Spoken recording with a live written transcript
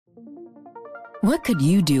What could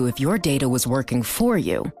you do if your data was working for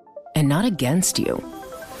you and not against you?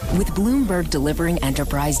 With Bloomberg delivering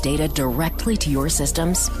enterprise data directly to your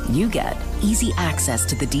systems, you get easy access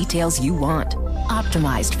to the details you want,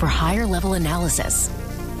 optimized for higher level analysis,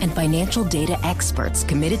 and financial data experts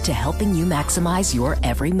committed to helping you maximize your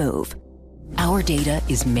every move. Our data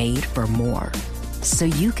is made for more, so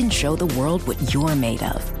you can show the world what you're made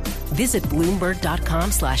of. Visit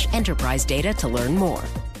Bloomberg.com/enterprise data to learn more.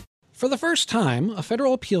 For the first time, a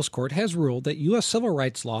federal appeals court has ruled that U.S. civil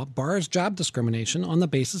rights law bars job discrimination on the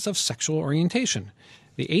basis of sexual orientation.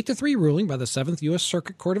 The 8-3 ruling by the 7th U.S.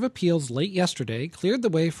 Circuit Court of Appeals late yesterday cleared the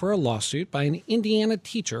way for a lawsuit by an Indiana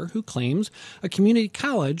teacher who claims a community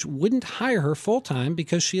college wouldn't hire her full-time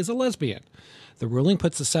because she is a lesbian. The ruling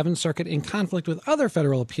puts the 7th Circuit in conflict with other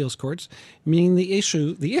federal appeals courts, meaning the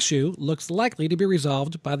issue looks likely to be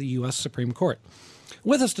resolved by the U.S. Supreme Court.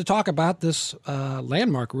 With us to talk about this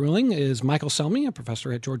landmark ruling is Michael Selmy, a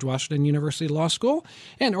professor at George Washington University Law School,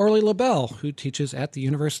 and Orly LaBelle, who teaches at the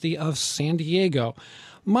University of San Diego.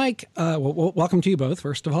 Mike, welcome to you both,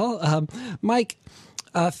 first of all. Mike,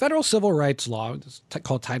 federal civil rights law,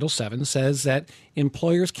 called Title VII, says that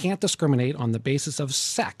employers can't discriminate on the basis of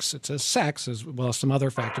sex. It says sex as well as some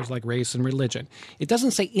other factors like race and religion. It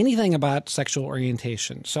doesn't say anything about sexual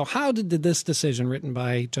orientation. So how did this decision written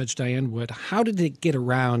by Judge Diane Wood, how did it get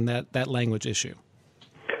around that language issue?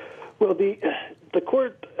 Well, the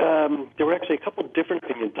court, there were actually a couple of different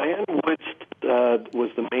opinions. Diane Wood's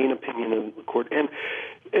was the main opinion of the court, and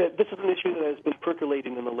this is an issue that has been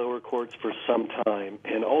percolating in the lower courts for some time,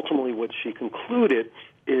 and ultimately what she concluded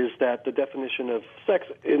is that the definition of sex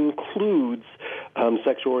includes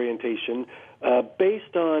sexual orientation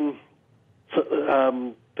based on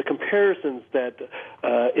the comparisons that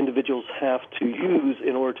individuals have to use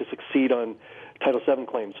in order to succeed on Title VII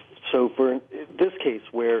claims. So for this case,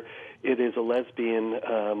 where it is a lesbian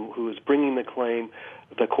who is bringing the claim,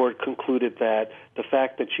 the court concluded that the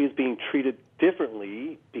fact that she is being treated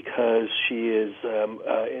differently because she is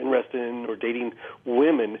interested in or dating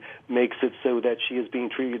women makes it so that she is being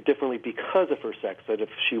treated differently because of her sex. That if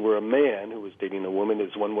she were a man who was dating a woman,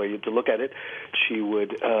 is one way to look at it, she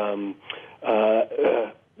would not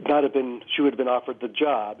have been. She would have been offered the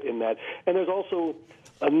job in that. And there's also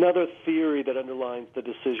another theory that underlines the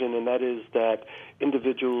decision, and that is that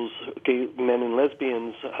individuals, gay men and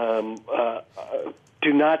lesbians,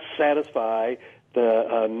 do not satisfy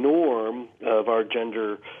the norm of our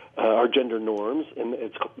gender norms, and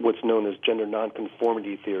it's what's known as gender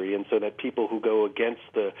nonconformity theory, and so that people who go against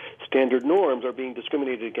the standard norms are being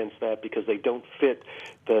discriminated against that because they don't fit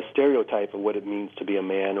the stereotype of what it means to be a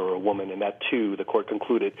man or a woman, and that, too, the court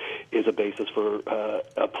concluded, is a basis for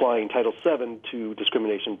applying Title VII to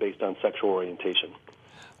discrimination based on sexual orientation.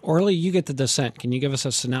 Orly, you get the dissent. Can you give us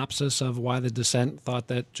a synopsis of why the dissent thought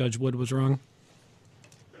that Judge Wood was wrong?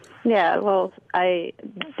 Yeah, well, I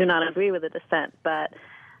do not agree with the dissent, but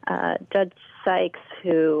Judge Sykes,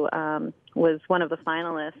 who was one of the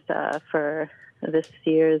finalists for this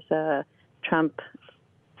year's Trump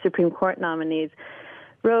Supreme Court nominees,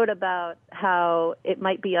 wrote about how it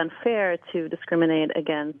might be unfair to discriminate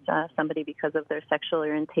against somebody because of their sexual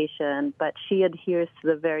orientation, but she adheres to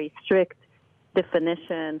the very strict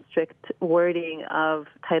definition, strict wording of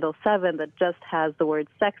Title VII that just has the word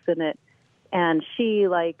sex in it. And she,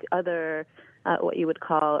 like other what you would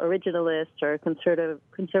call originalist or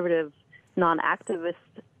conservative non-activist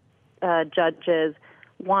judges,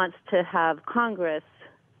 wants to have Congress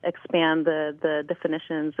expand the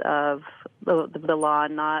definitions of the law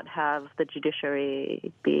and not have the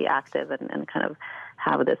judiciary be active and kind of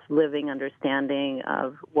have this living understanding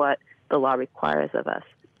of what the law requires of us.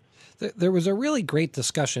 There was a really great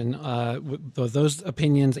discussion with both those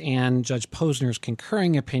opinions and Judge Posner's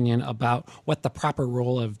concurring opinion about what the proper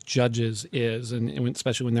role of judges is, and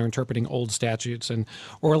especially when they're interpreting old statutes. And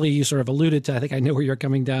Orly, you sort of alluded to, I think I know where you're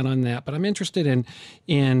coming down on that, but I'm interested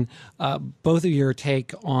in both of your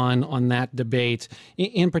take on that debate.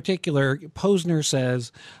 In particular, Posner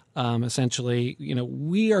says, essentially,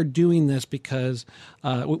 we are doing this because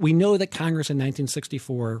we know that Congress in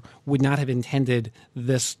 1964 would not have intended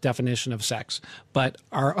this definition of sex, but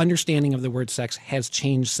our understanding of the word sex has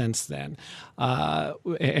changed since then,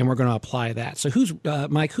 and we're going to apply that. So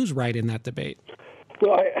Mike, who's right in that debate?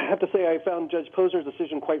 Well, I have to say I found Judge Posner's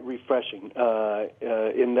decision quite refreshing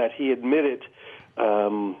in that he admitted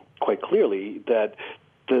quite clearly that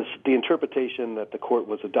the interpretation that the court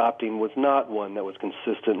was adopting was not one that was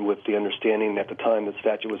consistent with the understanding at the time the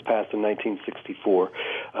statute was passed in 1964.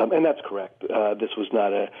 And that's correct. This was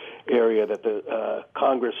not an area that the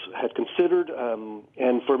Congress had considered,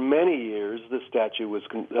 and for many years this statute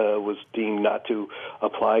was deemed not to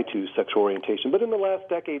apply to sexual orientation. But in the last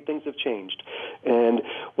decade, things have changed. And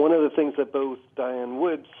one of the things that both Diane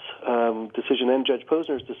Wood's decision and Judge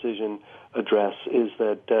Posner's decision address is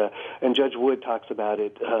that, and Judge Wood talks about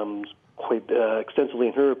it quite extensively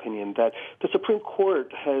in her opinion, that the Supreme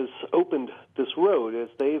Court has opened this road, as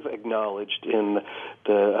they've acknowledged in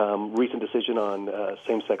the recent decision on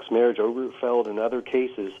same-sex marriage, Obergefell and other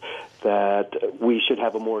cases, that we should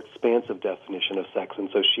have a more expansive definition of sex. And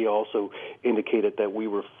so she also indicated that they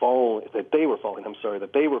were following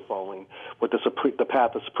what the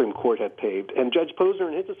path the Supreme Court had paved. And Judge Posner,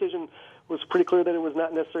 in his decision, was pretty clear that it was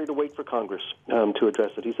not necessary to wait for Congress to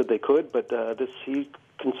address it. He said they could, but this he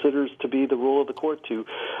considers to be the role of the court to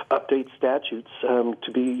update statutes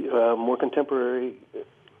to be more contemporary.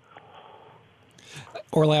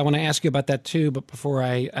 Orly, I want to ask you about that too, but before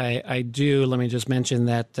I do, let me just mention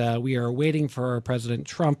that we are waiting for President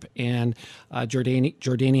Trump and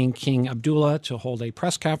Jordanian King Abdullah to hold a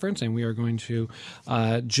press conference, and we are going to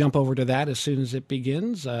jump over to that as soon as it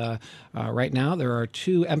begins. Right now, there are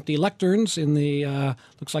 2 empty lecterns in the,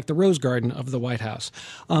 looks like the Rose Garden of the White House.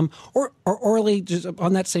 Orly, just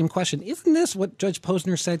on that same question, isn't this what Judge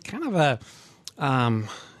Posner said, kind of a...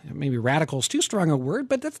 maybe radical is too strong a word,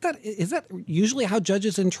 but is that usually how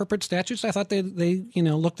judges interpret statutes? I thought they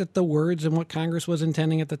looked at the words and what Congress was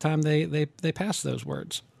intending at the time they passed those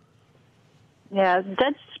words. Yeah,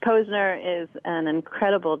 Judge Posner is an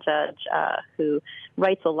incredible judge who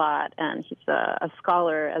writes a lot, and he's a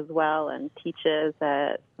scholar as well and teaches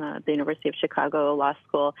at the University of Chicago Law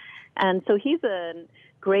School. And so he's a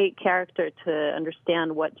great character to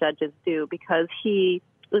understand what judges do, because he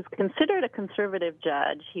was considered a conservative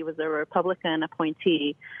judge. He was a Republican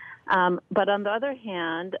appointee. But on the other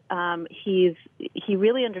hand, he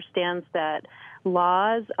really understands that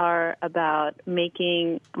laws are about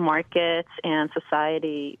making markets and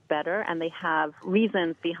society better, and they have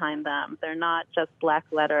reasons behind them. They're not just black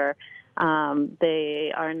letter.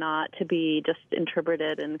 They are not to be just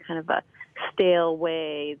interpreted in kind of a stale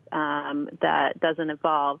way that doesn't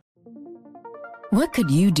evolve. What could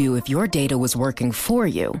you do if your data was working for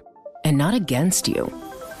you and not against you?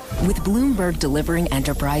 With Bloomberg delivering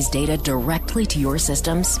enterprise data directly to your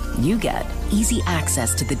systems, you get easy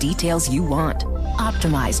access to the details you want,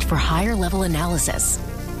 optimized for higher-level analysis,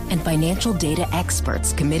 and financial data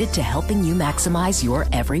experts committed to helping you maximize your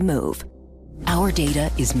every move. Our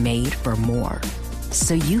data is made for more,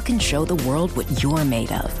 so you can show the world what you're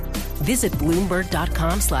made of. Visit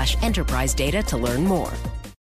Bloomberg.com/enterprise data to learn more.